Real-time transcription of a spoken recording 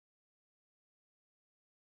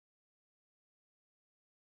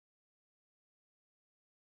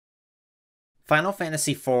Final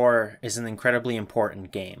Fantasy IV is an incredibly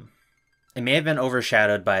important game. It may have been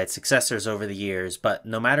overshadowed by its successors over the years, but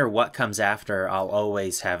no matter what comes after, I'll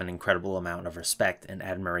always have an incredible amount of respect and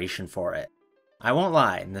admiration for it. I won't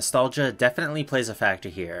lie, nostalgia definitely plays a factor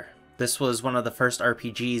here. This was one of the first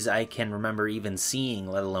RPGs I can remember even seeing,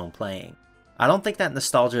 let alone playing. I don't think that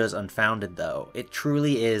nostalgia is unfounded though, it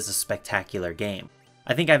truly is a spectacular game.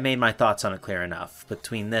 I think I've made my thoughts on it clear enough,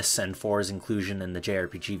 between this and 4's inclusion in the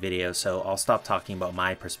JRPG video, so I'll stop talking about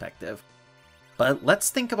my perspective. But let's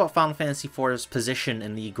think about Final Fantasy IV's position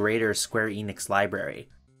in the greater Square Enix library.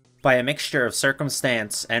 By a mixture of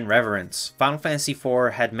circumstance and reverence, Final Fantasy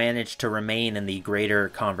IV had managed to remain in the greater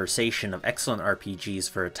conversation of excellent RPGs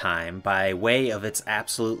for a time by way of its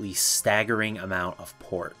absolutely staggering amount of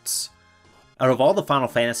ports. Out of all the Final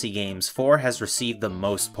Fantasy games, 4 has received the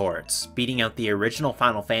most ports, beating out the original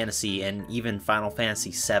Final Fantasy and even Final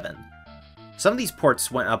Fantasy VII. Some of these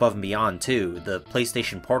ports went above and beyond too, the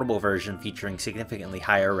PlayStation Portable version featuring significantly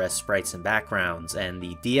higher res sprites and backgrounds, and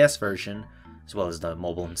the DS version, as well as the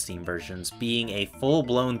mobile and Steam versions, being a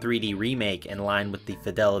full-blown 3D remake in line with the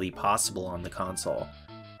fidelity possible on the console.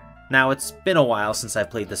 Now, it's been a while since I've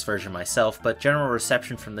played this version myself, but general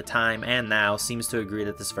reception from the time and now seems to agree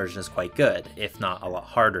that this version is quite good, if not a lot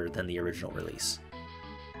harder than the original release.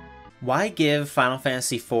 Why give Final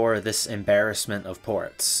Fantasy IV this embarrassment of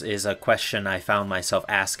ports is a question I found myself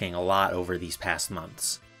asking a lot over these past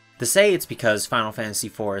months. To say it's because Final Fantasy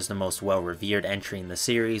IV is the most well-revered entry in the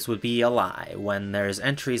series would be a lie, when there's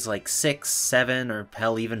entries like 6, 7, or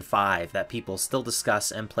hell even 5 that people still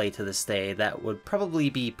discuss and play to this day that would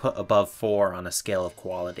probably be put above 4 on a scale of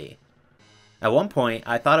quality. At one point,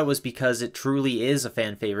 I thought it was because it truly is a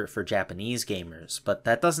fan favorite for Japanese gamers, but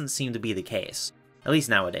that doesn't seem to be the case, at least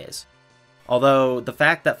nowadays. Although, the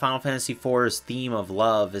fact that Final Fantasy IV's theme of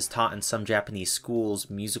love is taught in some Japanese schools'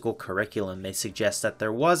 musical curriculum may suggest that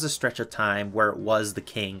there was a stretch of time where it was the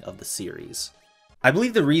king of the series. I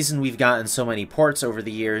believe the reason we've gotten so many ports over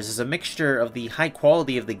the years is a mixture of the high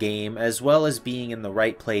quality of the game as well as being in the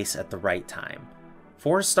right place at the right time.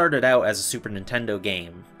 4 started out as a Super Nintendo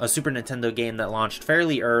game that launched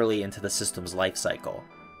fairly early into the system's life cycle.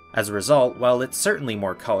 As a result, while it's certainly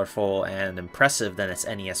more colorful and impressive than its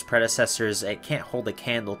NES predecessors, it can't hold a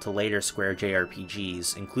candle to later Square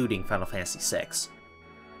JRPGs, including Final Fantasy VI.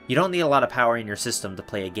 You don't need a lot of power in your system to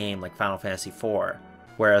play a game like Final Fantasy IV,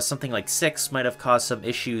 whereas something like 6 might have caused some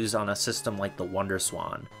issues on a system like the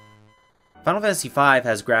Wonderswan. Final Fantasy V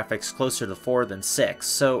has graphics closer to 4 than 6,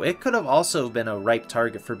 so it could have also been a ripe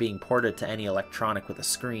target for being ported to any electronic with a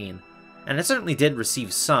screen, and it certainly did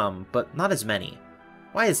receive some, but not as many.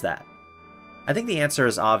 Why is that? I think the answer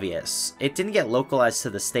is obvious. It didn't get localized to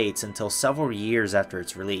the States until several years after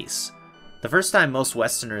its release. The first time most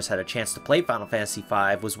Westerners had a chance to play Final Fantasy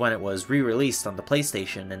V was when it was re-released on the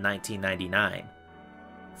PlayStation in 1999.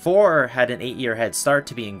 4 had an 8-year head start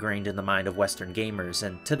to be ingrained in the mind of Western gamers,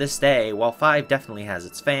 and to this day, while 5 definitely has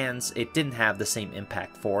its fans, it didn't have the same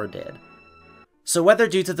impact 4 did. So whether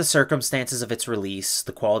due to the circumstances of its release,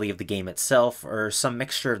 the quality of the game itself, or some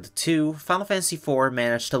mixture of the two, Final Fantasy IV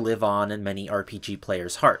managed to live on in many RPG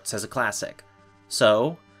players' hearts as a classic.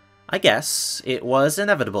 So, I guess, it was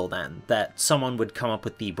inevitable then, that someone would come up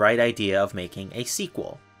with the bright idea of making a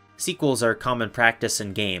sequel. Sequels are common practice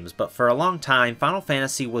in games, but for a long time, Final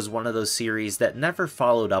Fantasy was one of those series that never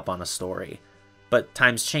followed up on a story. But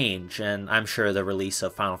times change, and I'm sure the release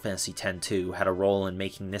of Final Fantasy X-2 had a role in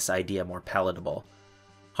making this idea more palatable.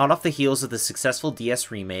 Hot off the heels of the successful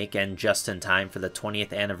DS remake, and just in time for the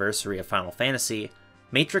 20th anniversary of Final Fantasy,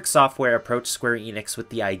 Matrix Software approached Square Enix with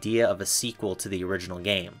the idea of a sequel to the original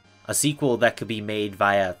game. A sequel that could be made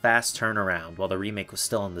via a fast turnaround while the remake was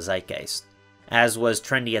still in the zeitgeist. As was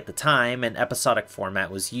trendy at the time, an episodic format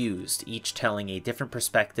was used, each telling a different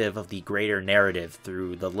perspective of the greater narrative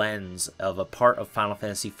through the lens of a part of Final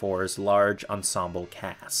Fantasy IV's large ensemble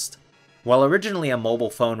cast. While originally a mobile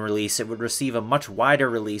phone release, it would receive a much wider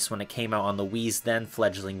release when it came out on the Wii's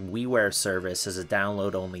then-fledgling WiiWare service as a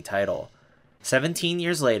download-only title. 17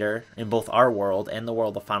 years later, in both our world and the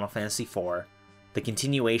world of Final Fantasy IV, the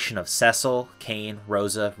continuation of Cecil, Kain,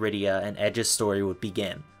 Rosa, Rydia, and Edge's story would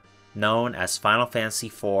begin, known as Final Fantasy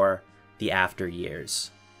IV: The After Years.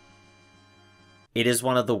 It is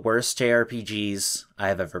one of the worst JRPGs I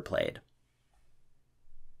have ever played.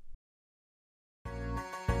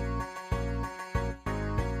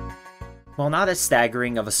 While not as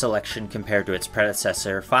staggering of a selection compared to its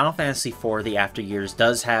predecessor, Final Fantasy IV: The After Years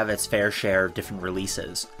does have its fair share of different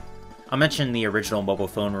releases. I'll mention the original mobile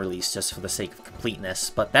phone release just for the sake of completeness,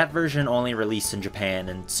 but that version only released in Japan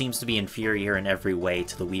and seems to be inferior in every way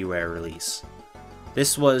to the WiiWare release.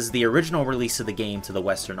 This was the original release of the game to the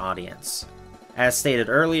Western audience. As stated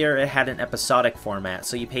earlier, it had an episodic format,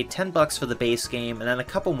 so you paid $10 for the base game and then a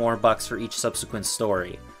couple more bucks for each subsequent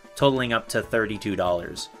story, totaling up to $32.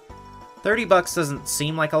 $30 doesn't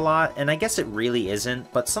seem like a lot, and I guess it really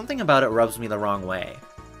isn't, but something about it rubs me the wrong way.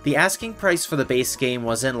 The asking price for the base game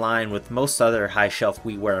was in line with most other high-shelf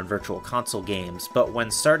WiiWare and Virtual Console games, but when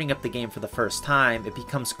starting up the game for the first time, it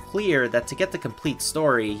becomes clear that to get the complete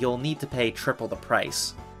story, you'll need to pay triple the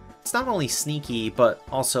price. It's not only sneaky, but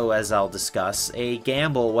also, as I'll discuss, a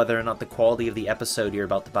gamble whether or not the quality of the episode you're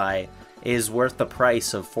about to buy is worth the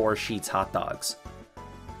price of 4 Sheetz hot dogs.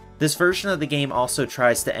 This version of the game also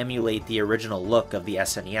tries to emulate the original look of the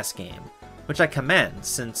SNES game, which I commend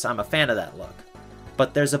since I'm a fan of that look.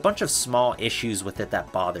 But there's a bunch of small issues with it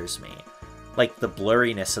that bothers me, like the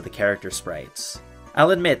blurriness of the character sprites.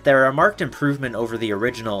 I'll admit they're a marked improvement over the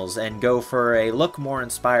originals and go for a look more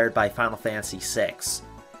inspired by Final Fantasy VI.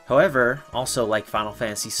 However, also like Final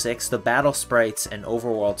Fantasy VI, the battle sprites and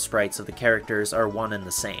overworld sprites of the characters are one and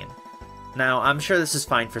the same. Now, I'm sure this is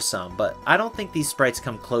fine for some, but I don't think these sprites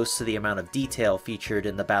come close to the amount of detail featured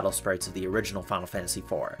in the battle sprites of the original Final Fantasy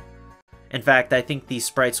IV. In fact, I think these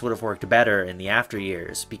sprites would have worked better in the after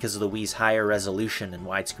years because of the Wii's higher resolution and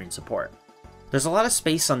widescreen support. There's a lot of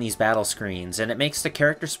space on these battle screens, and it makes the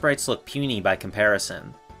character sprites look puny by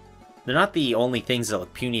comparison. They're not the only things that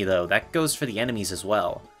look puny though, that goes for the enemies as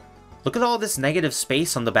well. Look at all this negative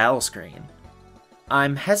space on the battle screen.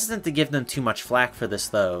 I'm hesitant to give them too much flack for this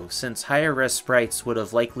though, since higher res sprites would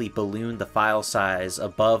have likely ballooned the file size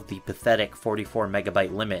above the pathetic 44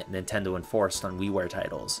 MB limit Nintendo enforced on WiiWare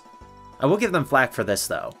titles. I will give them flack for this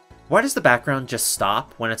though. Why does the background just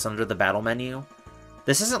stop when it's under the battle menu?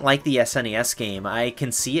 This isn't like the SNES game, I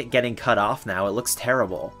can see it getting cut off now, it looks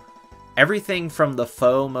terrible. Everything from the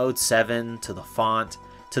faux Mode 7 to the font,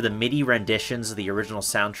 to the MIDI renditions of the original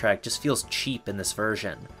soundtrack just feels cheap in this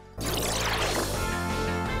version.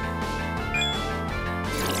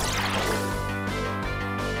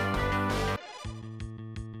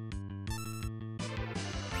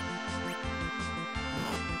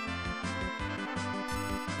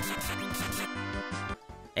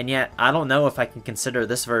 And yet, I don't know if I can consider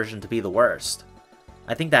this version to be the worst.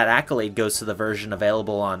 I think that accolade goes to the version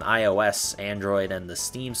available on iOS, Android, and the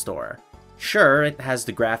Steam store. Sure, it has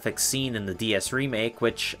the graphics seen in the DS remake,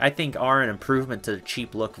 which I think are an improvement to the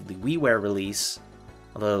cheap look of the WiiWare release,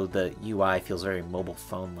 although the UI feels very mobile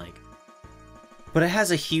phone-like. But it has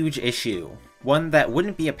a huge issue, one that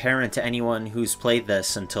wouldn't be apparent to anyone who's played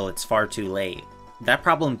this until it's far too late. That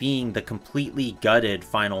problem being the completely gutted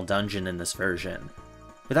final dungeon in this version.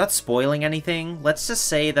 Without spoiling anything, let's just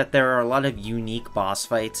say that there are a lot of unique boss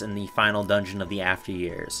fights in the final dungeon of the After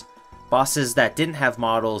Years. Bosses that didn't have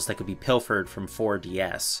models that could be pilfered from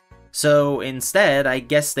 4DS. So instead, I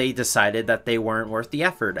guess they decided that they weren't worth the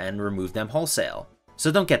effort and removed them wholesale.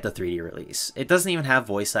 So don't get the 3D release. It doesn't even have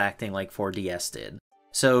voice acting like 4DS did.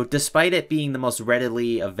 So despite it being the most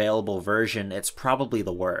readily available version, it's probably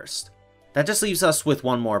the worst. That just leaves us with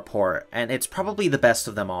one more port, and it's probably the best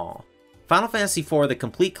of them all. Final Fantasy IV The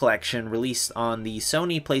Complete Collection released on the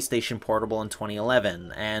Sony PlayStation Portable in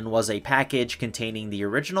 2011, and was a package containing the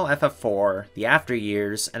original FF4, the After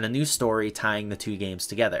Years, and a new story tying the two games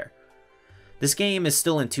together. This game is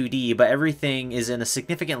still in 2D, but everything is in a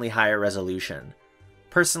significantly higher resolution.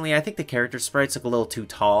 Personally, I think the character sprites look a little too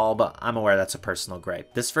tall, but I'm aware that's a personal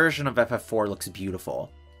gripe. This version of FF4 looks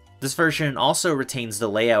beautiful. This version also retains the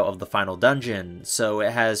layout of the final dungeon, so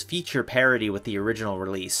it has feature parity with the original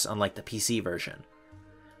release, unlike the PC version.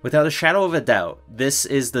 Without a shadow of a doubt, this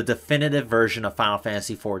is the definitive version of Final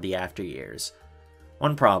Fantasy IV The After Years.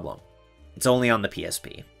 One problem: it's only on the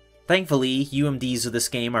PSP. Thankfully, UMDs of this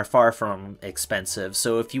game are far from expensive,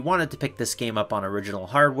 so if you wanted to pick this game up on original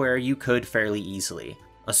hardware, you could fairly easily,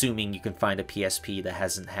 assuming you can find a PSP that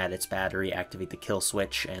hasn't had its battery activate the kill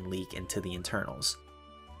switch and leak into the internals.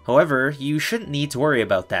 However, you shouldn't need to worry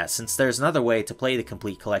about that since there's another way to play the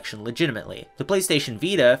complete collection legitimately. The PlayStation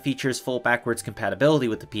Vita features full backwards compatibility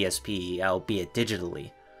with the PSP, albeit digitally.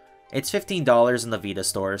 It's $15 in the Vita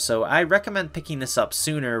store, so I recommend picking this up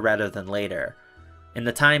sooner rather than later. In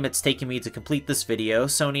the time it's taken me to complete this video,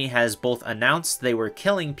 Sony has both announced they were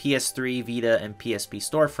killing PS3, Vita, and PSP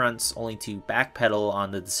storefronts, only to backpedal on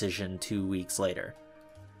the decision 2 weeks later.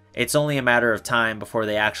 It's only a matter of time before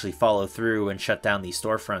they actually follow through and shut down these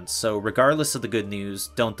storefronts, so regardless of the good news,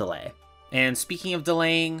 don't delay. And speaking of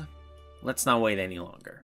delaying, let's not wait any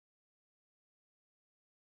longer.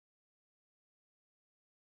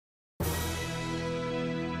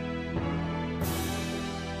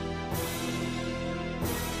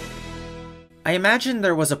 I imagine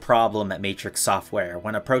there was a problem at Matrix Software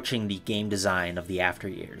when approaching the game design of the after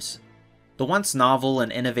years. The once novel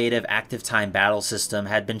and innovative active time battle system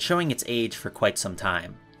had been showing its age for quite some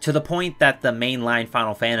time, to the point that the mainline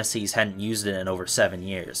Final Fantasies hadn't used it in over 7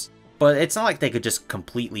 years. But it's not like they could just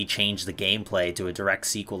completely change the gameplay to a direct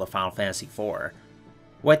sequel to Final Fantasy IV.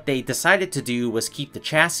 What they decided to do was keep the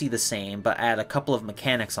chassis the same, but add a couple of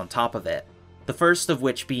mechanics on top of it, the first of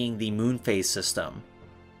which being the moon phase system.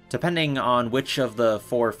 Depending on which of the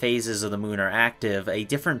 4 phases of the moon are active, a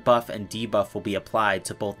different buff and debuff will be applied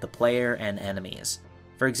to both the player and enemies.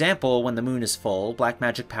 For example, when the moon is full, black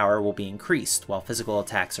magic power will be increased, while physical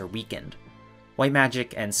attacks are weakened. White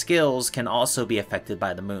magic and skills can also be affected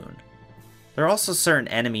by the moon. There are also certain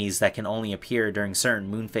enemies that can only appear during certain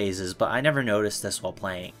moon phases, but I never noticed this while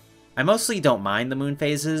playing. I mostly don't mind the moon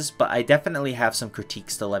phases, but I definitely have some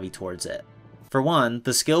critiques to levy towards it. For one,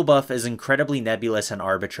 the skill buff is incredibly nebulous and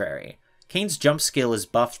arbitrary. Kane's jump skill is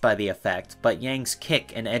buffed by the effect, but Yang's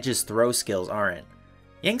kick and Edge's throw skills aren't.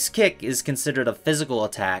 Yang's kick is considered a physical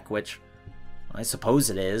attack, which I suppose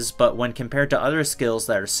it is, but when compared to other skills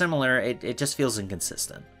that are similar, it just feels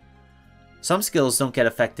inconsistent. Some skills don't get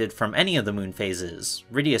affected from any of the moon phases.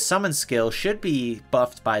 Rydia's summon skill should be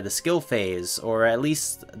buffed by the skill phase, or at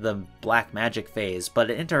least the black magic phase, but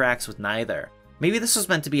it interacts with neither. Maybe this was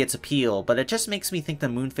meant to be its appeal, but it just makes me think the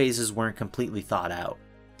moon phases weren't completely thought out.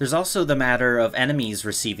 There's also the matter of enemies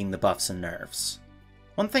receiving the buffs and nerfs.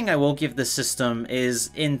 One thing I will give this system is,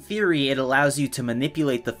 in theory, it allows you to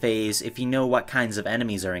manipulate the phase if you know what kinds of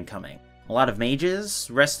enemies are incoming. A lot of mages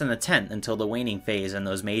rest in a tent until the waning phase and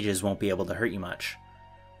those mages won't be able to hurt you much.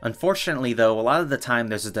 Unfortunately though, a lot of the time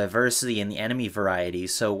there's a diversity in the enemy variety,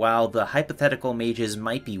 so while the hypothetical mages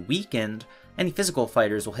might be weakened, any physical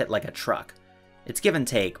fighters will hit like a truck. It's give and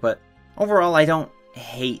take, but overall I don't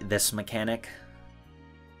hate this mechanic.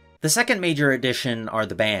 The second major addition are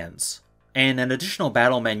the bans. In an additional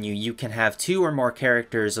battle menu, you can have 2 or more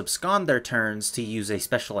characters abscond their turns to use a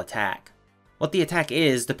special attack. What the attack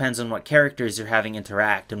is depends on what characters you're having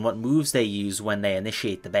interact and what moves they use when they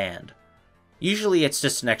initiate the ban. Usually it's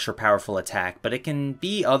just an extra powerful attack, but it can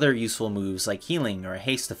be other useful moves like healing or a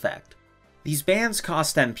haste effect. These bans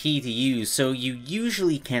cost MP to use, so you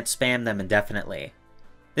usually can't spam them indefinitely.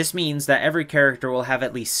 This means that every character will have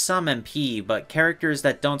at least some MP, but characters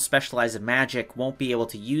that don't specialize in magic won't be able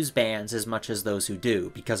to use bans as much as those who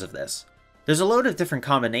do because of this. There's a load of different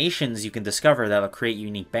combinations you can discover that'll create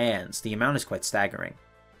unique bans. The amount is quite staggering.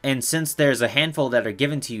 And since there's a handful that are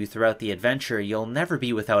given to you throughout the adventure, you'll never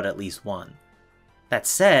be without at least one. That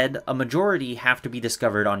said, a majority have to be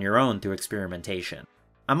discovered on your own through experimentation.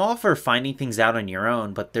 I'm all for finding things out on your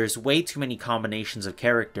own, but there's way too many combinations of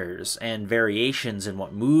characters and variations in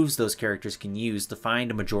what moves those characters can use to find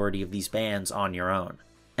a majority of these bans on your own.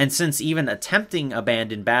 And since even attempting a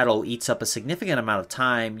ban in battle eats up a significant amount of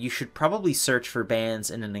time, you should probably search for bans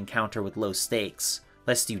in an encounter with low stakes,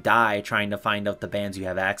 lest you die trying to find out the bans you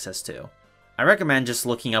have access to. I recommend just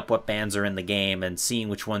looking up what bans are in the game and seeing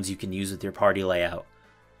which ones you can use with your party layout.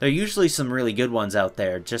 There are usually some really good ones out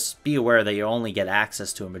there, just be aware that you'll only get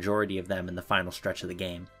access to a majority of them in the final stretch of the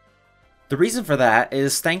game. The reason for that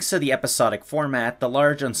is thanks to the episodic format, the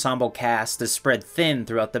large ensemble cast is spread thin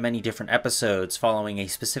throughout the many different episodes following a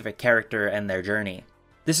specific character and their journey.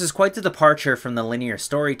 This is quite the departure from the linear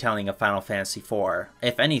storytelling of Final Fantasy IV.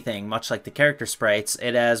 If anything, much like the character sprites,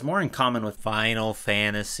 it has more in common with Final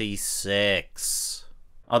Fantasy VI.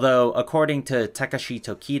 Although, according to Takashi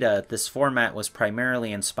Tokita, this format was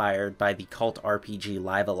primarily inspired by the cult RPG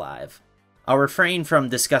Live Alive. I'll refrain from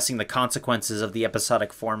discussing the consequences of the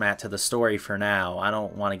episodic format to the story for now, I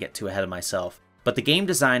don't want to get too ahead of myself. But the game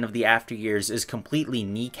design of the After Years is completely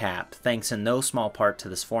kneecapped, thanks in no small part to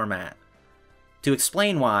this format. To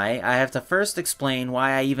explain why, I have to first explain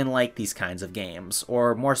why I even like these kinds of games,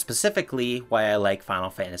 or more specifically, why I like Final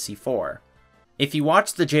Fantasy IV. If you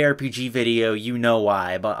watched the JRPG video, you know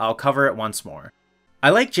why, but I'll cover it once more. I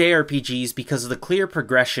like JRPGs because of the clear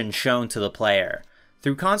progression shown to the player.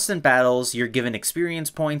 Through constant battles, you're given experience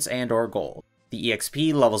points and or gold. The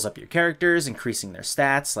EXP levels up your characters, increasing their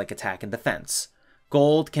stats like attack and defense.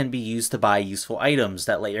 Gold can be used to buy useful items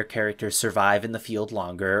that let your characters survive in the field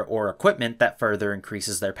longer, or equipment that further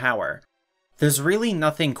increases their power. There's really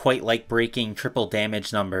nothing quite like breaking triple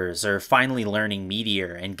damage numbers or finally learning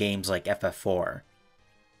Meteor in games like FF4.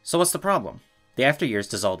 So what's the problem? The After Years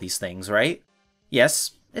does all these things, right?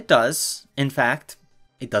 Yes, it does. In fact,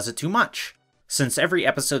 it does it too much. Since every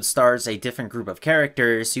episode stars a different group of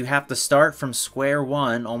characters, you have to start from square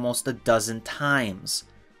one almost a dozen times.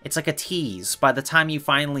 It's like a tease. By the time you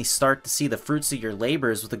finally start to see the fruits of your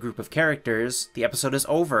labors with a group of characters, the episode is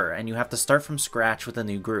over and you have to start from scratch with a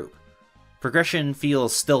new group. Progression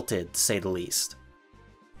feels stilted, to say the least.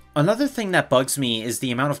 Another thing that bugs me is the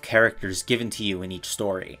amount of characters given to you in each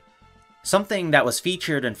story. Something that was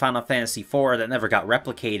featured in Final Fantasy IV that never got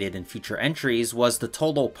replicated in future entries was the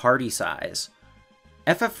total party size.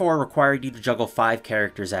 FF4 required you to juggle 5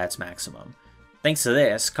 characters at its maximum. Thanks to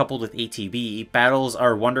this, coupled with ATB, battles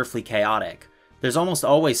are wonderfully chaotic. There's almost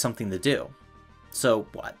always something to do. So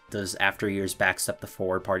what, does After Years backstep the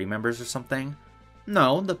forward party members or something?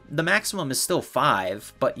 No, the maximum is still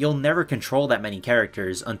 5, but you'll never control that many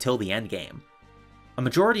characters until the endgame. A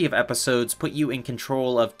majority of episodes put you in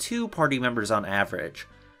control of 2 party members on average.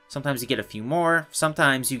 Sometimes you get a few more,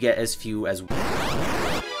 sometimes you get as few as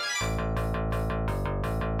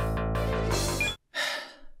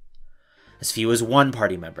one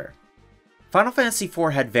party member. Final Fantasy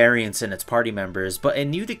IV had variance in its party members, but it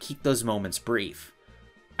knew to keep those moments brief.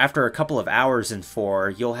 After a couple of hours in 4,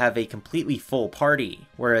 you'll have a completely full party,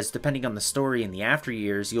 whereas depending on the story in the After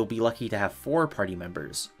Years, you'll be lucky to have 4 party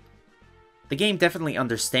members. The game definitely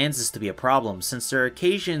understands this to be a problem, since there are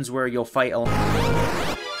occasions where you'll fight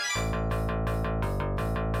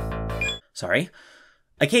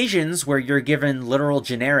occasions where you're given literal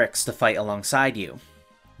generics to fight alongside you.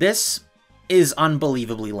 This is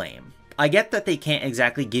unbelievably lame. I get that they can't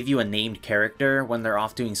exactly give you a named character when they're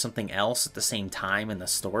off doing something else at the same time in the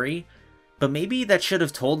story, but maybe that should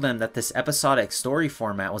have told them that this episodic story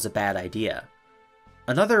format was a bad idea.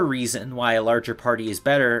 Another reason why a larger party is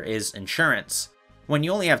better is insurance. When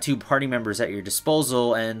you only have 2 party members at your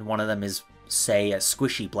disposal and one of them is, say, a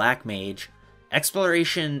squishy black mage,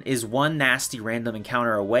 exploration is one nasty random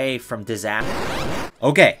encounter away from disaster.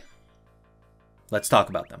 Okay, let's talk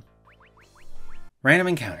about them. Random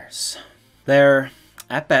encounters. They're,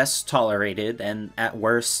 at best, tolerated, and at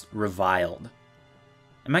worst, reviled.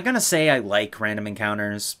 Am I gonna say I like random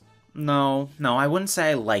encounters? No, I wouldn't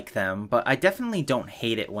say I like them, but I definitely don't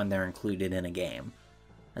hate it when they're included in a game.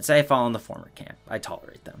 I'd say I fall in the former camp. I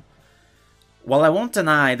tolerate them. While I won't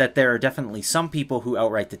deny that there are definitely some people who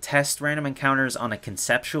outright detest random encounters on a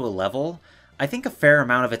conceptual level, I think a fair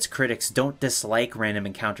amount of its critics don't dislike random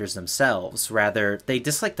encounters themselves, rather, they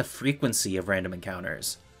dislike the frequency of random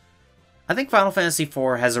encounters. I think Final Fantasy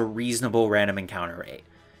IV has a reasonable random encounter rate.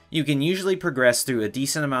 You can usually progress through a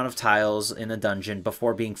decent amount of tiles in a dungeon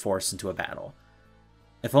before being forced into a battle.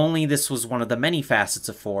 If only this was one of the many facets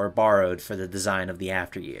of 4 borrowed for the design of the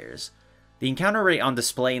After Years. The encounter rate on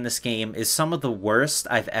display in this game is some of the worst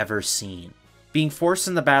I've ever seen. Being forced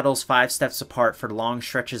into battles 5 steps apart for long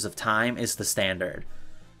stretches of time is the standard.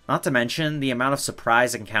 Not to mention, the amount of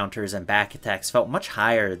surprise encounters and back attacks felt much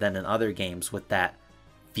higher than in other games with that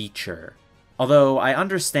feature. Although I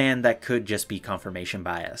understand that could just be confirmation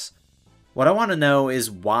bias. What I want to know is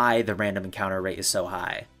why the random encounter rate is so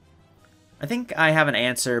high. I think I have an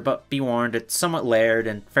answer, but be warned, it's somewhat layered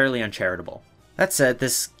and fairly uncharitable. That said,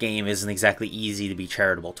 this game isn't exactly easy to be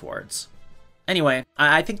charitable towards. Anyway,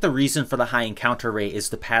 I think the reason for the high encounter rate is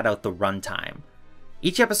to pad out the runtime.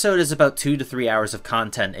 Each episode is about 2 to 3 hours of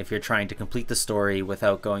content if you're trying to complete the story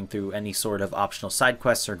without going through any sort of optional side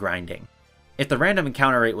quests or grinding. If the random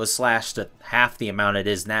encounter rate was slashed to half the amount it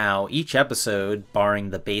is now, each episode,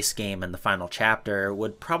 barring the base game and the final chapter,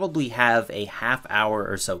 would probably have a half-hour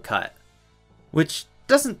or so cut. Which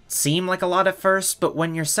doesn't seem like a lot at first, but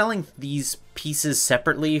when you're selling these pieces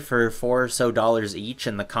separately for $4 or so each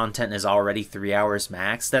and the content is already 3 hours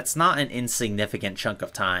max, that's not an insignificant chunk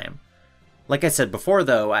of time. Like I said before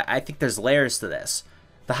though, I think there's layers to this.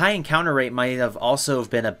 The high encounter rate might have also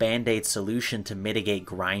been a band-aid solution to mitigate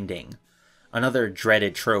grinding. Another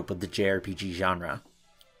dreaded trope of the JRPG genre.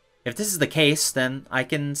 If this is the case, then I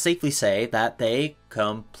can safely say that they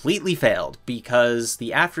completely failed, because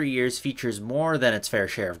the After Years features more than its fair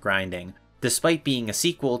share of grinding, despite being a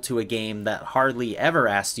sequel to a game that hardly ever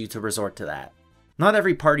asked you to resort to that. Not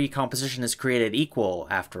every party composition is created equal,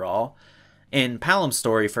 after all. In Palom's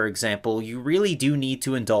story, for example, you really do need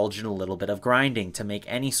to indulge in a little bit of grinding to make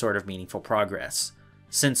any sort of meaningful progress,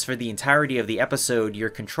 since for the entirety of the episode you're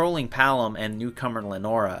controlling Palom and newcomer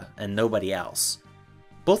Lenora, and nobody else.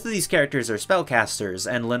 Both of these characters are spellcasters,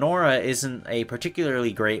 and Lenora isn't a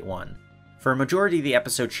particularly great one. For a majority of the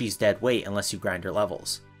episode she's dead weight unless you grind her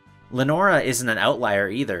levels. Lenora isn't an outlier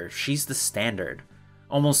either, she's the standard.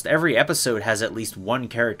 Almost every episode has at least one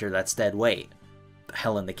character that's dead weight.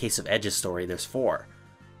 Hell, in the case of Edge's story, there's 4.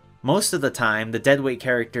 Most of the time, the deadweight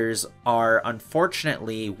characters are,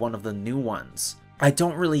 unfortunately, one of the new ones. I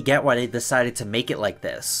don't really get why they decided to make it like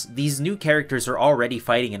this. These new characters are already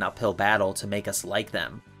fighting an uphill battle to make us like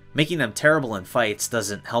them. Making them terrible in fights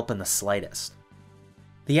doesn't help in the slightest.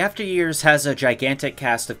 The After Years has a gigantic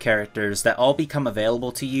cast of characters that all become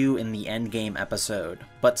available to you in the endgame episode,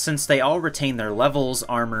 but since they all retain their levels,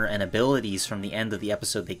 armor, and abilities from the end of the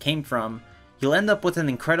episode they came from, you'll end up with an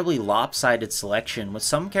incredibly lopsided selection, with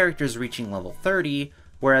some characters reaching level 30,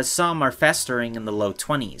 whereas some are festering in the low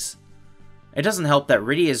 20s. It doesn't help that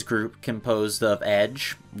Rydia's group, composed of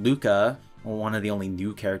Edge, Luca, one of the only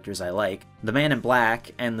new characters I like, the Man in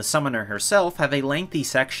Black, and the Summoner herself have a lengthy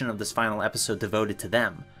section of this final episode devoted to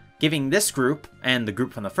them, giving this group, and the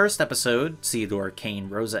group from the first episode, Theodore, Kane,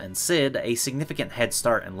 Rosa, and Sid, a significant head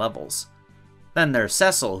start in levels. Then there's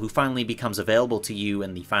Cecil, who finally becomes available to you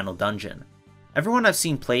in the final dungeon. Everyone I've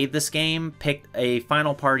seen played this game picked a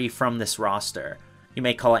final party from this roster. You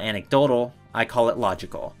may call it anecdotal, I call it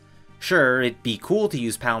logical. Sure, it'd be cool to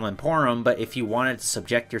use Palom and Porom, but if you wanted to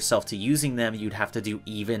subject yourself to using them, you'd have to do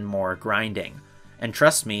even more grinding. And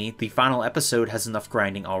trust me, the final episode has enough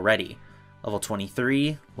grinding already. Level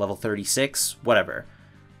 23, level 36, whatever.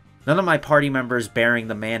 None of my party members bearing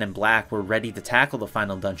the Man in Black were ready to tackle the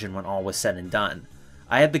final dungeon when all was said and done.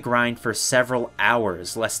 I had to grind for several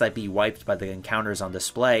hours lest I be wiped by the encounters on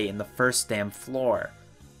display in the first damn floor.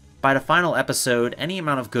 By the final episode, any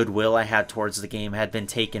amount of goodwill I had towards the game had been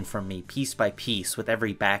taken from me piece by piece with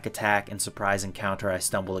every back attack and surprise encounter I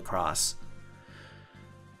stumbled across.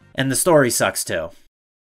 And the story sucks too.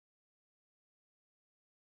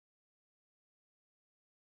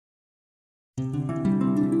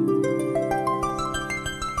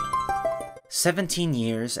 "17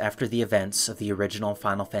 years after the events of the original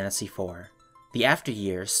Final Fantasy IV, the After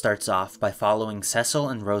Years starts off by following Cecil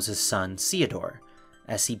and Rosa's son, Theodore,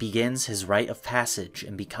 as he begins his rite of passage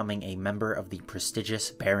in becoming a member of the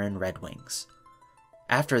prestigious Baron Redwings.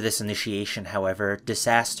 After this initiation, however,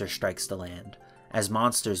 disaster strikes the land, as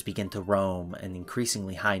monsters begin to roam in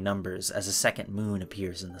increasingly high numbers as a second moon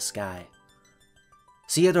appears in the sky.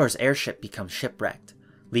 Theodore's airship becomes shipwrecked,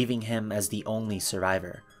 leaving him as the only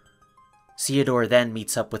survivor. Theodore then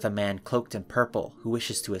meets up with a man cloaked in purple who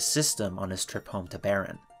wishes to assist him on his trip home to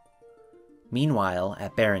Baron. Meanwhile,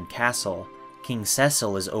 at Baron Castle, King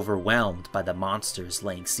Cecil is overwhelmed by the monsters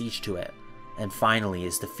laying siege to it, and finally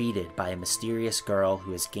is defeated by a mysterious girl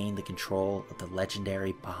who has gained the control of the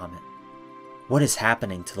legendary Bahamut. What is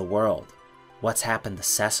happening to the world? What's happened to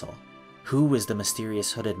Cecil? Who is the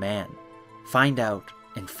mysterious hooded man? Find out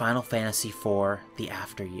in Final Fantasy IV: The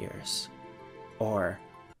After Years. Or,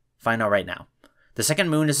 find out right now. The second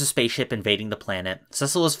moon is a spaceship invading the planet.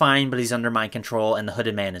 Cecil is fine, but he's under mind control, and the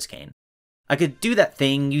hooded man is Kane. I could do that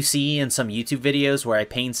thing you see in some YouTube videos where I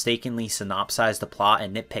painstakingly synopsize the plot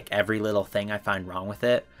and nitpick every little thing I find wrong with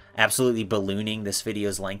it, absolutely ballooning this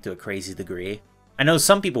video's length to a crazy degree. I know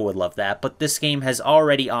some people would love that, but this game has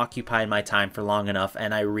already occupied my time for long enough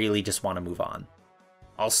and I really just want to move on.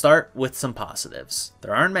 I'll start with some positives.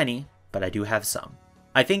 There aren't many, but I do have some.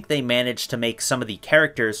 I think they managed to make some of the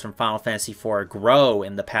characters from Final Fantasy IV grow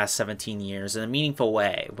in the past 17 years in a meaningful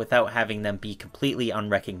way without having them be completely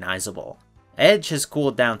unrecognizable. Edge has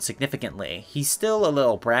cooled down significantly. He's still a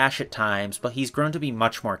little brash at times, but he's grown to be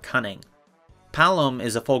much more cunning. Palom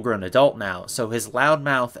is a full-grown adult now, so his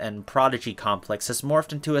loudmouth and prodigy complex has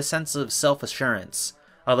morphed into a sense of self-assurance,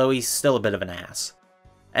 although he's still a bit of an ass.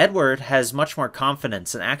 Edward has much more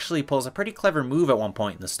confidence and actually pulls a pretty clever move at one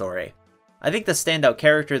point in the story. I think the standout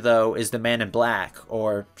character, though, is the Man in Black,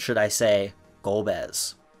 or should I say,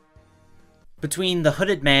 Golbez. Between the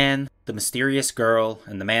hooded man, the mysterious girl,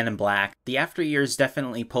 and the Man in Black, the After Years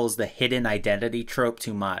definitely pulls the hidden identity trope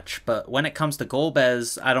too much, but when it comes to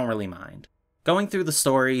Golbez, I don't really mind. Going through the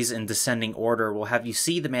stories in descending order will have you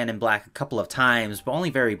see the Man in Black a couple of times, but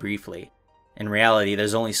only very briefly. In reality,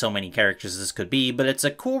 there's only so many characters this could be, but it's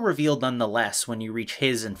a cool reveal nonetheless when you reach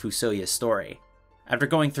his and Fusoya's story. After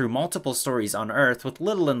going through multiple stories on Earth with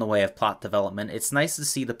little in the way of plot development, it's nice to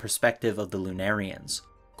see the perspective of the Lunarians.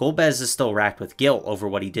 Golbez is still racked with guilt over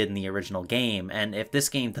what he did in the original game, and if this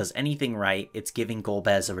game does anything right, it's giving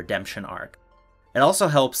Golbez a redemption arc. It also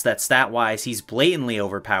helps that stat-wise he's blatantly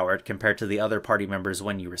overpowered compared to the other party members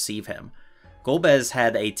when you receive him. Golbez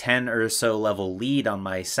had a 10 or so level lead on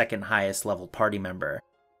my second highest level party member.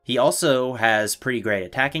 He also has pretty great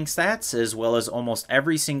attacking stats, as well as almost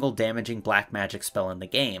every single damaging black magic spell in the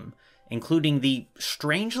game, including the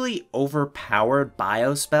strangely overpowered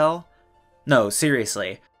Bio spell. No,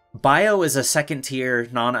 seriously. Bio is a second tier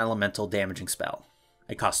non-elemental damaging spell.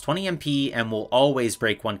 It costs 20 MP and will always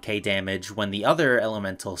break 1k damage when the other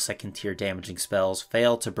elemental second tier damaging spells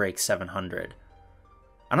fail to break 700.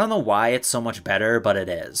 I don't know why it's so much better, but it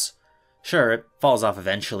is. Sure, it falls off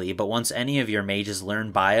eventually, but once any of your mages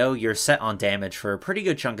learn bio, you're set on damage for a pretty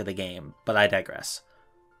good chunk of the game, but I digress.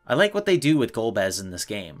 I like what they do with Golbez in this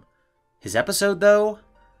game. His episode, though?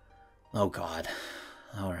 Oh god.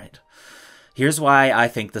 Alright. Here's why I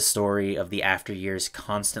think the story of the After Years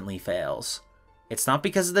constantly fails. It's not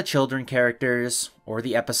because of the children characters or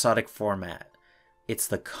the episodic format. It's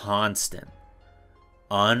the constant,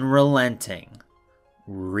 unrelenting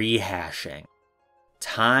rehashing.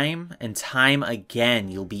 Time and time again,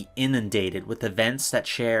 you'll be inundated with events that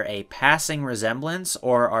share a passing resemblance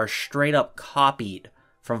or are straight up copied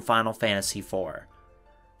from Final Fantasy IV.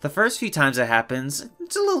 The first few times it happens,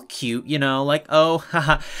 it's a little cute, you know, like, oh,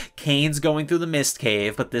 haha, Kane's going through the Mist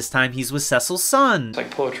Cave, but this time he's with Cecil's son. It's like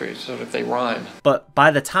poetry, so if they rhyme. But by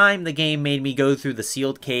the time the game made me go through the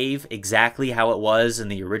sealed cave exactly how it was in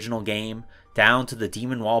the original game, down to the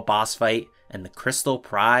Demon Wall boss fight and the crystal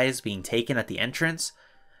prize being taken at the entrance,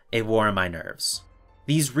 it wore on my nerves.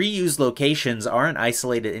 These reused locations aren't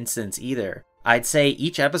isolated incidents either. I'd say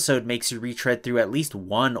each episode makes you retread through at least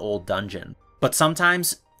one old dungeon. But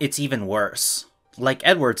sometimes it's even worse. Like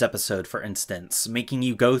Edward's episode, for instance, making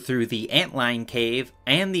you go through the Antlion Cave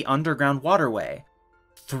and the underground waterway.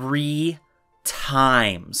 3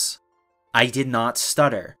 times. I did not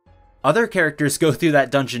stutter. Other characters go through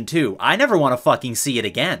that dungeon too. I never want to fucking see it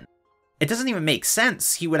again. It doesn't even make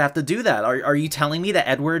sense he would have to do that. Are you telling me that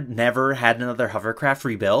Edward never had another hovercraft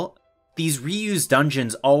rebuilt? These reused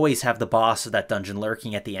dungeons always have the boss of that dungeon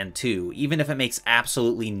lurking at the end too, even if it makes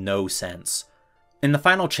absolutely no sense. In the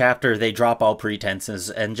final chapter, they drop all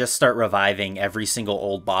pretenses and just start reviving every single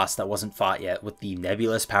old boss that wasn't fought yet with the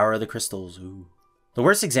nebulous power of the crystals. Ooh. The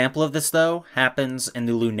worst example of this, though, happens in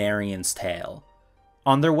the Lunarian's Tale.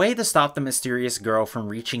 On their way to stop the mysterious girl from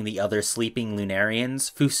reaching the other sleeping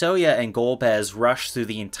Lunarians, Fusoya and Golbez rush through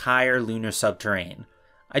the entire lunar subterrane.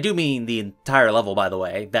 I do mean the entire level, by the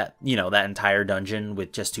way. That entire dungeon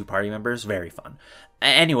with just 2 party members. Very fun.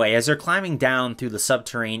 Anyway, as they're climbing down through the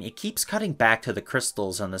subterrane, it keeps cutting back to the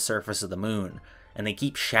crystals on the surface of the moon, and they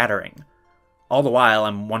keep shattering. All the while,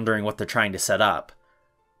 I'm wondering what they're trying to set up.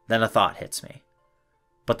 Then a thought hits me.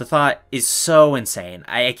 But the thought is so insane,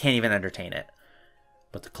 I can't even entertain it.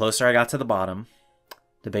 But the closer I got to the bottom,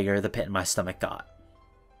 the bigger the pit in my stomach got.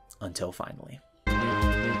 Until finally.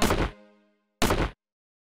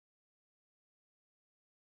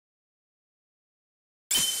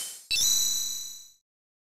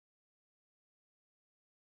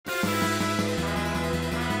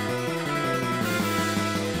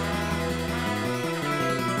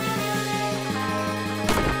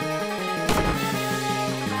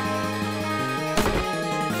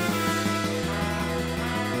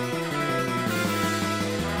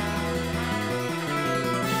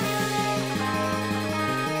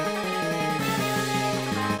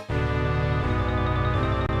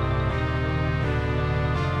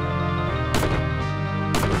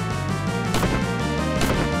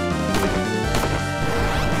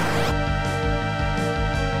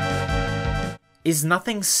 Is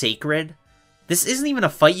nothing sacred? This isn't even a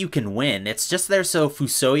fight you can win, it's just there so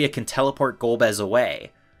Fusoya can teleport Golbez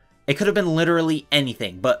away. It could have been literally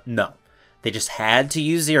anything, but no. They just had to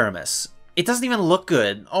use Zeramus. It doesn't even look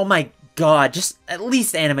good. Oh my god, just at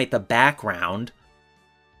least animate the background.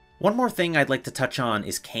 One more thing I'd like to touch on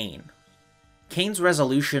is Kane. Kane's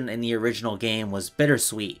resolution in the original game was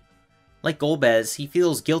bittersweet. Like Golbez, he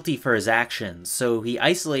feels guilty for his actions, so he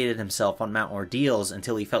isolated himself on Mount Ordeals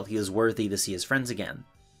until he felt he was worthy to see his friends again.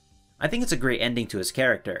 I think it's a great ending to his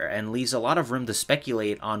character, and leaves a lot of room to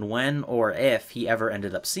speculate on when or if he ever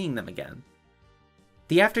ended up seeing them again.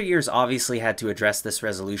 The After Years obviously had to address this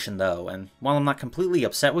resolution though, and while I'm not completely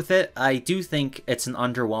upset with it, I do think it's an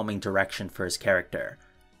underwhelming direction for his character.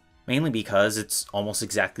 Mainly because it's almost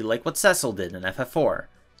exactly like what Cecil did in FF4.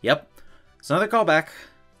 Yep, it's another callback.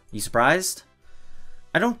 You surprised?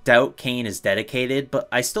 I don't doubt Kane is dedicated, but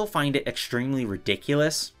I still find it extremely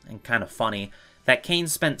ridiculous, and kind of funny, that Kane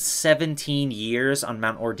spent 17 years on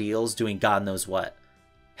Mount Ordeals doing God knows what.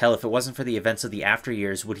 Hell, if it wasn't for the events of the After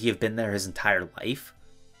Years, would he have been there his entire life?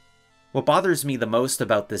 What bothers me the most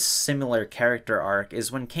about this similar character arc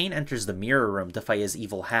is when Kane enters the mirror room to fight his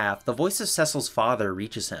evil half, the voice of Cecil's father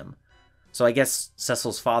reaches him. So I guess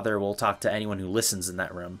Cecil's father will talk to anyone who listens in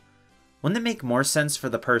that room. Wouldn't it make more sense for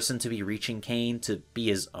the person to be reaching Kane to be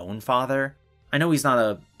his own father? I know he's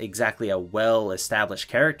not exactly a well-established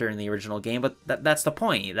character in the original game, but that's the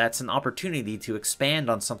point. That's an opportunity to expand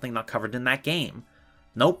on something not covered in that game.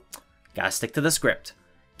 Nope, gotta stick to the script.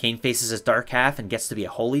 Kane faces his dark half and gets to be a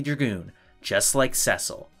holy dragoon, just like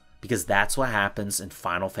Cecil, because that's what happens in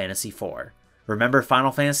Final Fantasy IV. Remember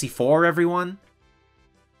Final Fantasy IV, everyone?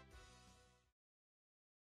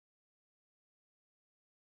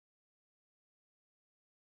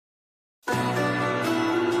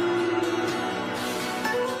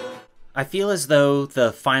 I feel as though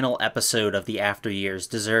the final episode of the After Years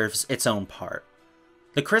deserves its own part.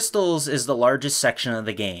 The crystals is the largest section of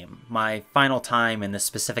the game. My final time in this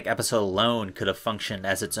specific episode alone could have functioned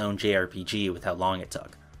as its own JRPG with how long it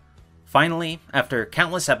took. Finally, after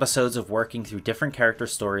countless episodes of working through different character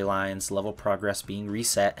storylines, level progress being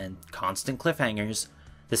reset, and constant cliffhangers,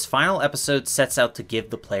 this final episode sets out to give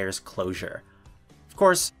the players closure. Of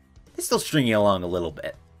course, they still string you along a little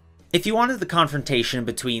bit. If you wanted the confrontation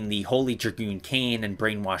between the Holy Dragoon Kane and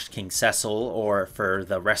brainwashed King Cecil, or for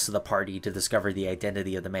the rest of the party to discover the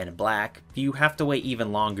identity of the Man in Black, you have to wait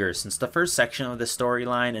even longer since the first section of the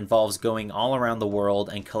storyline involves going all around the world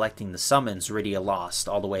and collecting the summons Rydia lost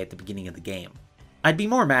all the way at the beginning of the game. I'd be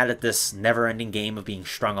more mad at this never-ending game of being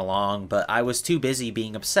strung along, but I was too busy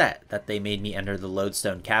being upset that they made me enter the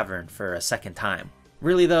Lodestone Cavern for a second time.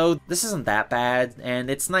 Really though, this isn't that bad, and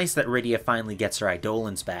it's nice that Rydia finally gets her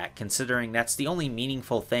Eidolons back, considering that's the only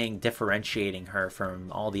meaningful thing differentiating her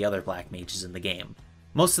from all the other black mages in the game.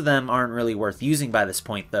 Most of them aren't really worth using by this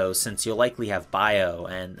point though, since you'll likely have Bio,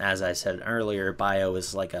 and as I said earlier, Bio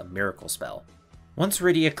is like a miracle spell. Once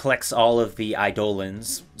Rydia collects all of the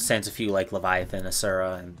Eidolons, sends a few like Leviathan,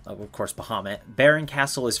 Asura, and of course Bahamut, Baron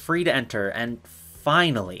Castle is free to enter, and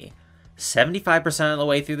finally, 75% of the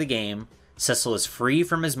way through the game, Cecil is free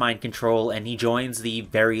from his mind control and he joins the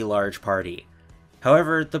very large party.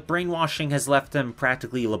 However, the brainwashing has left him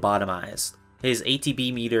practically lobotomized. His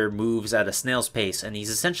ATB meter moves at a snail's pace and he's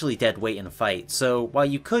essentially dead weight in a fight, so while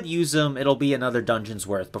you could use him, it'll be another dungeon's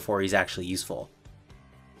worth before he's actually useful.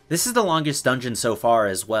 This is the longest dungeon so far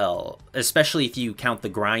as well, especially if you count the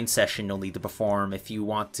grind session you'll need to perform if you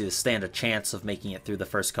want to stand a chance of making it through the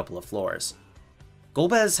first couple of floors.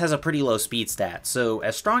 Golbez has a pretty low speed stat, so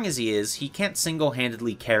as strong as he is, he can't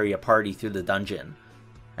single-handedly carry a party through the dungeon.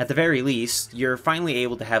 At the very least, you're finally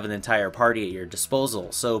able to have an entire party at your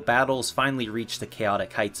disposal, so battles finally reach the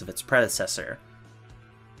chaotic heights of its predecessor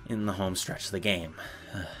in the home stretch of the game.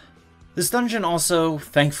 This dungeon also,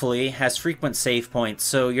 thankfully, has frequent save points,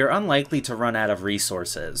 so you're unlikely to run out of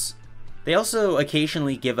resources. They also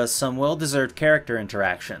occasionally give us some well-deserved character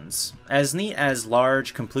interactions. As neat as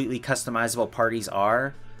large, completely customizable parties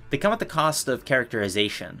are, they come at the cost of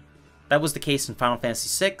characterization. That was the case in Final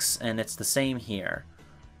Fantasy VI, and it's the same here.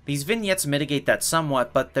 These vignettes mitigate that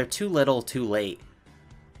somewhat, but they're too little too late.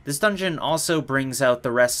 This dungeon also brings out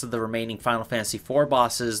the rest of the remaining Final Fantasy IV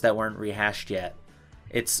bosses that weren't rehashed yet.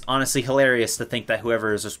 It's honestly hilarious to think that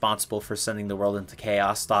whoever is responsible for sending the world into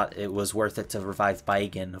chaos thought it was worth it to revive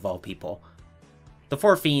Baigen, of all people. The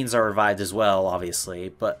Four Fiends are revived as well, obviously,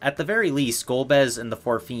 but at the very least, Golbez and the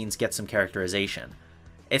Four Fiends get some characterization.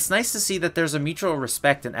 It's nice to see that there's a mutual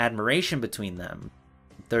respect and admiration between them.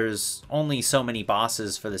 There's only so many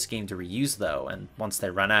bosses for this game to reuse though, and once they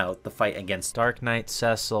run out, the fight against Dark Knight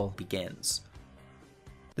Cecil begins.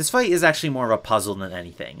 This fight is actually more of a puzzle than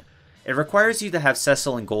anything. It requires you to have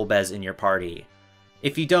Cecil and Golbez in your party.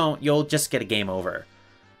 If you don't, you'll just get a game over.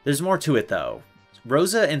 There's more to it though.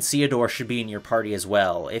 Rosa and Theodore should be in your party as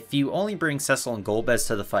well. If you only bring Cecil and Golbez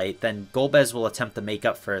to the fight, then Golbez will attempt to make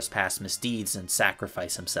up for his past misdeeds and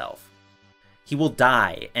sacrifice himself. He will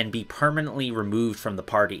die and be permanently removed from the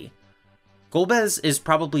party. Golbez is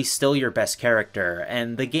probably still your best character,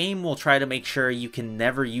 and the game will try to make sure you can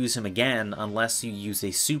never use him again unless you use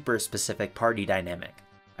a super specific party dynamic.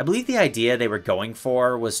 I believe the idea they were going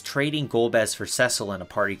for was trading Golbez for Cecil in a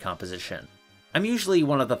party composition. I'm usually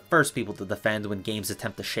one of the first people to defend when games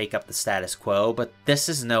attempt to shake up the status quo, but this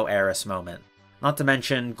is no Eris moment. Not to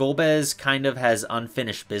mention, Golbez kind of has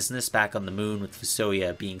unfinished business back on the moon with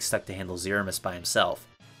Fusoya being stuck to handle Zeramis by himself.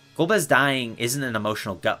 Golbez dying isn't an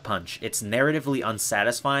emotional gut punch, it's narratively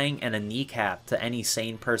unsatisfying and a kneecap to any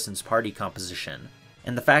sane person's party composition.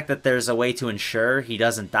 And the fact that there's a way to ensure he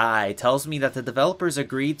doesn't die tells me that the developers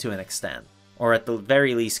agreed to an extent, or at the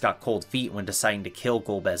very least got cold feet when deciding to kill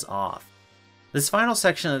Golbez off. This final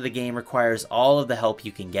section of the game requires all of the help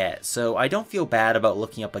you can get, so I don't feel bad about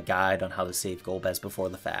looking up a guide on how to save Golbez before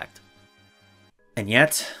the fact. And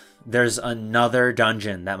yet, there's another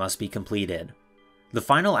dungeon that must be completed. The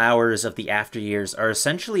final hours of the After Years are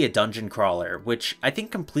essentially a dungeon crawler, which I think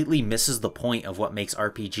completely misses the point of what makes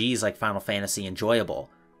RPGs like Final Fantasy enjoyable.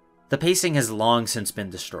 The pacing has long since been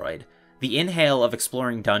destroyed. The inhale of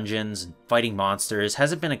exploring dungeons and fighting monsters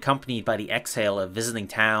hasn't been accompanied by the exhale of visiting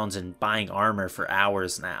towns and buying armor for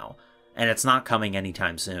hours now, and it's not coming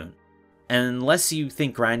anytime soon. And unless you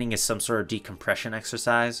think grinding is some sort of decompression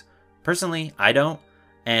exercise, personally, I don't.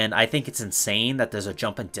 And I think it's insane that there's a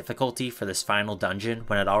jump in difficulty for this final dungeon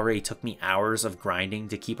when it already took me hours of grinding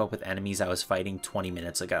to keep up with enemies I was fighting 20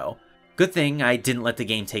 minutes ago. Good thing I didn't let the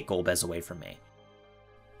game take Golbez away from me.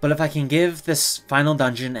 But if I can give this final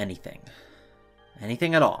dungeon anything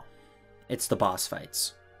at all, it's the boss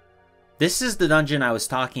fights. This is the dungeon I was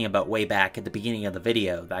talking about way back at the beginning of the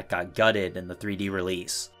video that got gutted in the 3D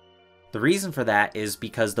release. The reason for that is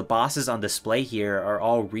because the bosses on display here are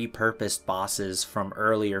all repurposed bosses from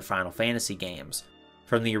earlier Final Fantasy games,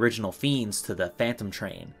 from the original Fiends to the Phantom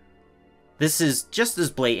Train. This is just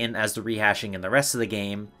as blatant as the rehashing in the rest of the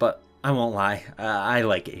game, but I won't lie, I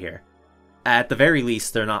like it here. At the very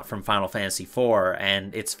least, they're not from Final Fantasy IV,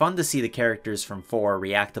 and it's fun to see the characters from 4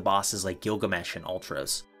 react to bosses like Gilgamesh and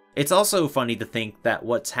Ultras. It's also funny to think that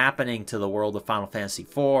what's happening to the world of Final Fantasy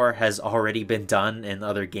IV has already been done in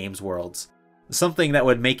other games' worlds. Something that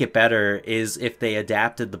would make it better is if they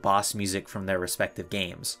adapted the boss music from their respective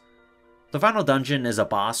games. The final dungeon is a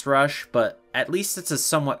boss rush, but at least it's a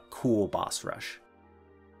somewhat cool boss rush.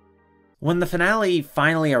 When the finale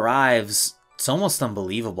finally arrives, it's almost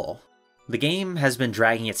unbelievable. The game has been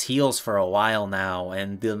dragging its heels for a while now,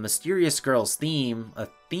 and the Mysterious Girl's theme, a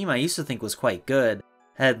theme I used to think was quite good,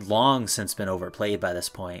 had long since been overplayed by this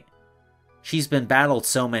point. She's been battled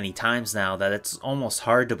so many times now that it's almost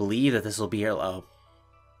hard to believe that this will be her low.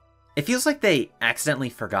 It feels like they accidentally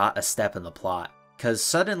forgot a step in the plot, because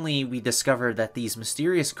suddenly we discovered that these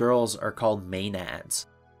mysterious girls are called Maenads.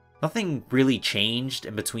 Nothing really changed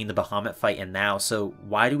in between the Bahamut fight and now, so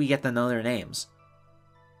why do we get to know their names?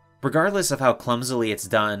 Regardless of how clumsily it's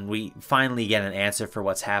done, we finally get an answer for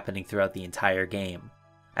what's happening throughout the entire game.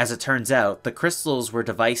 As it turns out, the crystals were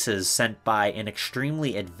devices sent by an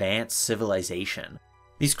extremely advanced civilization.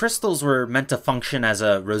 These crystals were meant to function as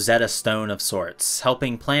a Rosetta Stone of sorts,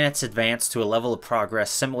 helping planets advance to a level of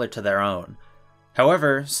progress similar to their own.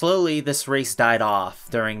 However, slowly this race died off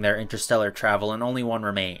during their interstellar travel and only one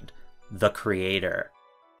remained: the Creator.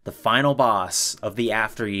 The final boss of the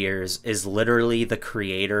After Years is literally the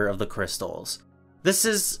creator of the crystals. This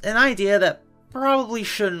is an idea that probably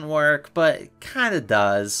shouldn't work, but it kinda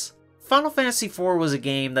does. Final Fantasy IV was a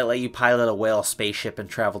game that let you pilot a whale spaceship and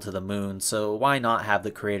travel to the moon, so why not have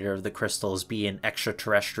the creator of the crystals be an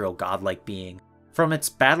extraterrestrial godlike being? From its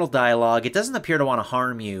battle dialogue, it doesn't appear to want to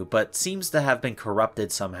harm you, but seems to have been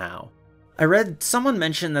corrupted somehow. I read someone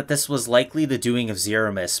mention that this was likely the doing of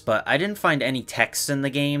Zeromus, but I didn't find any text in the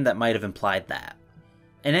game that might have implied that.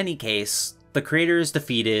 In any case, the creator is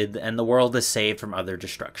defeated, and the world is saved from utter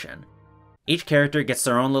destruction. Each character gets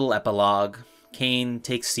their own little epilogue. Kain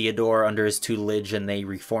takes Theodore under his tutelage and they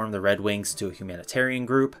reform the Red Wings into a humanitarian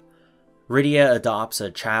group. Rydia adopts a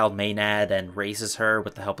child Maenad and raises her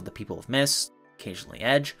with the help of the people of Mist, occasionally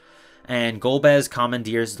Edge, and Golbez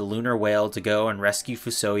commandeers the Lunar Whale to go and rescue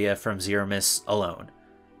Fusoya from Zeromus alone.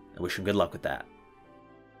 I wish him good luck with that.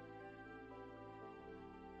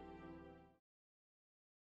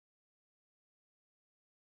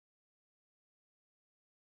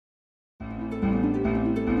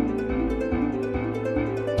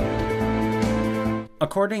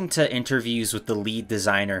 According to interviews with the lead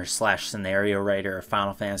designer / scenario writer of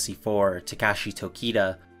Final Fantasy IV, Takashi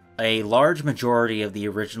Tokita, a large majority of the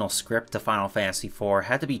original script to Final Fantasy IV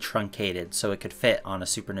had to be truncated so it could fit on a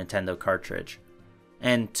Super Nintendo cartridge.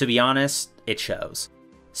 And to be honest, it shows.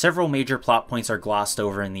 Several major plot points are glossed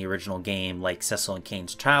over in the original game, like Cecil and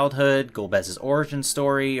Kain's childhood, Golbez's origin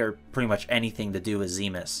story, or pretty much anything to do with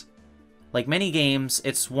Zemus. Like many games,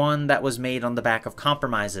 it's one that was made on the back of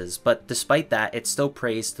compromises, but despite that, it's still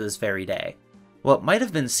praised to this very day. What might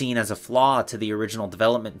have been seen as a flaw to the original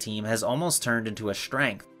development team has almost turned into a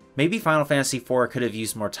strength. Maybe Final Fantasy IV could have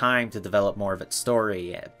used more time to develop more of its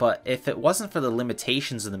story, but if it wasn't for the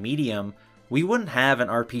limitations of the medium, we wouldn't have an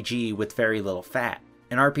RPG with very little fat.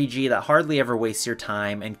 An RPG that hardly ever wastes your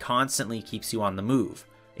time and constantly keeps you on the move,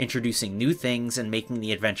 introducing new things and making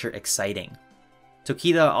the adventure exciting.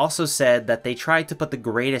 Tokita also said that they tried to put the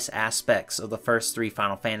greatest aspects of the first 3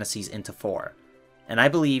 Final Fantasies into 4, and I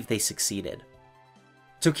believe they succeeded.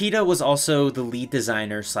 Tokita was also the lead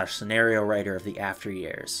designer / scenario writer of the After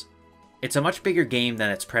Years. It's a much bigger game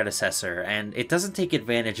than its predecessor, and it doesn't take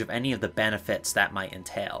advantage of any of the benefits that might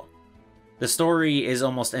entail. The story is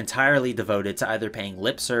almost entirely devoted to either paying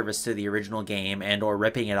lip service to the original game and or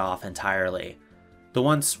ripping it off entirely. The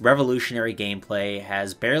once revolutionary gameplay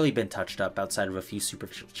has barely been touched up outside of a few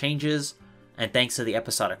superficial changes, and thanks to the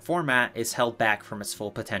episodic format, is held back from its full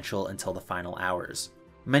potential until the final hours.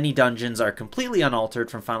 Many dungeons are completely unaltered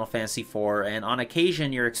from Final Fantasy IV, and on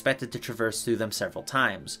occasion you're expected to traverse through them several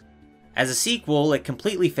times. As a sequel, it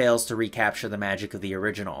completely fails to recapture the magic of the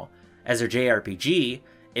original. As a JRPG,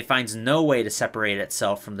 it finds no way to separate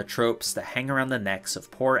itself from the tropes that hang around the necks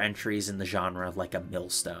of poor entries in the genre like a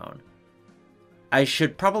millstone. I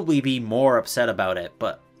should probably be more upset about it,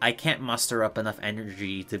 but I can't muster up enough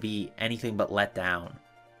energy to be anything but let down.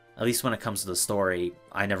 At least when it comes to the story,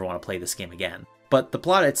 I never want to play this game again. But the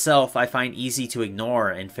plot itself I find easy to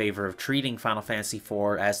ignore in favor of treating Final Fantasy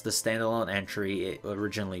IV as the standalone entry it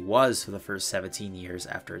originally was for the first 17 years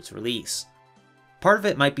after its release. Part of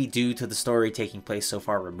it might be due to the story taking place so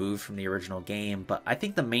far removed from the original game, but I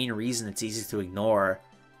think the main reason it's easy to ignore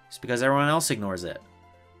is because everyone else ignores it.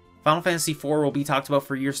 Final Fantasy IV will be talked about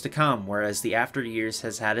for years to come, whereas the After Years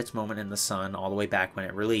has had its moment in the sun all the way back when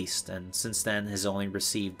it released, and since then has only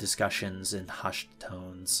received discussions in hushed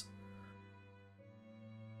tones.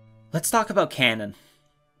 Let's talk about canon.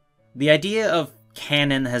 The idea of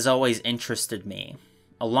canon has always interested me.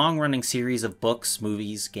 A long-running series of books,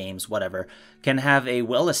 movies, games, whatever, can have a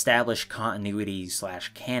well-established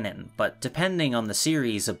continuity/canon, but depending on the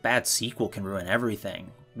series, a bad sequel can ruin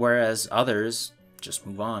everything, whereas others just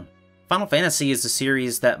move on. Final Fantasy is a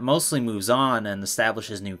series that mostly moves on and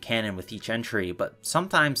establishes new canon with each entry, but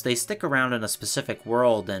sometimes they stick around in a specific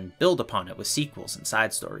world and build upon it with sequels and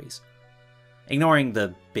side stories. Ignoring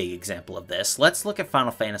the big example of this, let's look at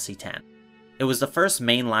Final Fantasy X. It was the first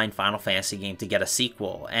mainline Final Fantasy game to get a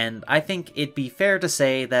sequel, and I think it'd be fair to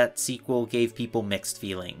say that sequel gave people mixed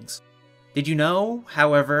feelings. Did you know,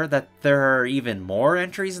 however, that there are even more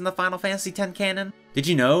entries in the Final Fantasy X canon? Did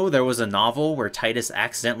you know there was a novel where Tidus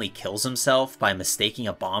accidentally kills himself by mistaking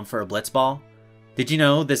a bomb for a blitzball? Did you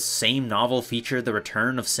know this same novel featured the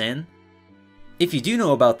return of Sin? If you do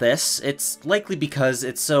know about this, it's likely because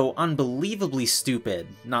it's so unbelievably stupid,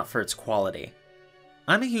 not for its quality.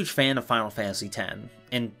 I'm a huge fan of Final Fantasy X.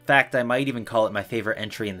 In fact, I might even call it my favorite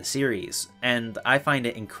entry in the series, and I find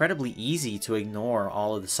it incredibly easy to ignore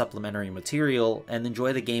all of the supplementary material and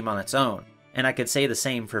enjoy the game on its own, and I could say the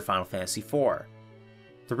same for Final Fantasy IV.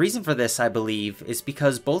 The reason for this, I believe, is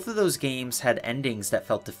because both of those games had endings that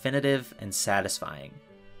felt definitive and satisfying.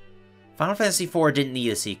 Final Fantasy IV didn't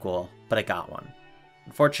need a sequel, but it got one.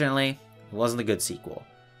 Unfortunately, it wasn't a good sequel.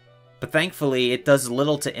 But thankfully, it does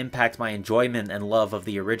little to impact my enjoyment and love of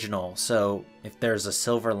the original, so if there's a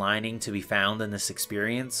silver lining to be found in this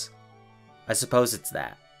experience, I suppose it's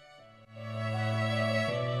that.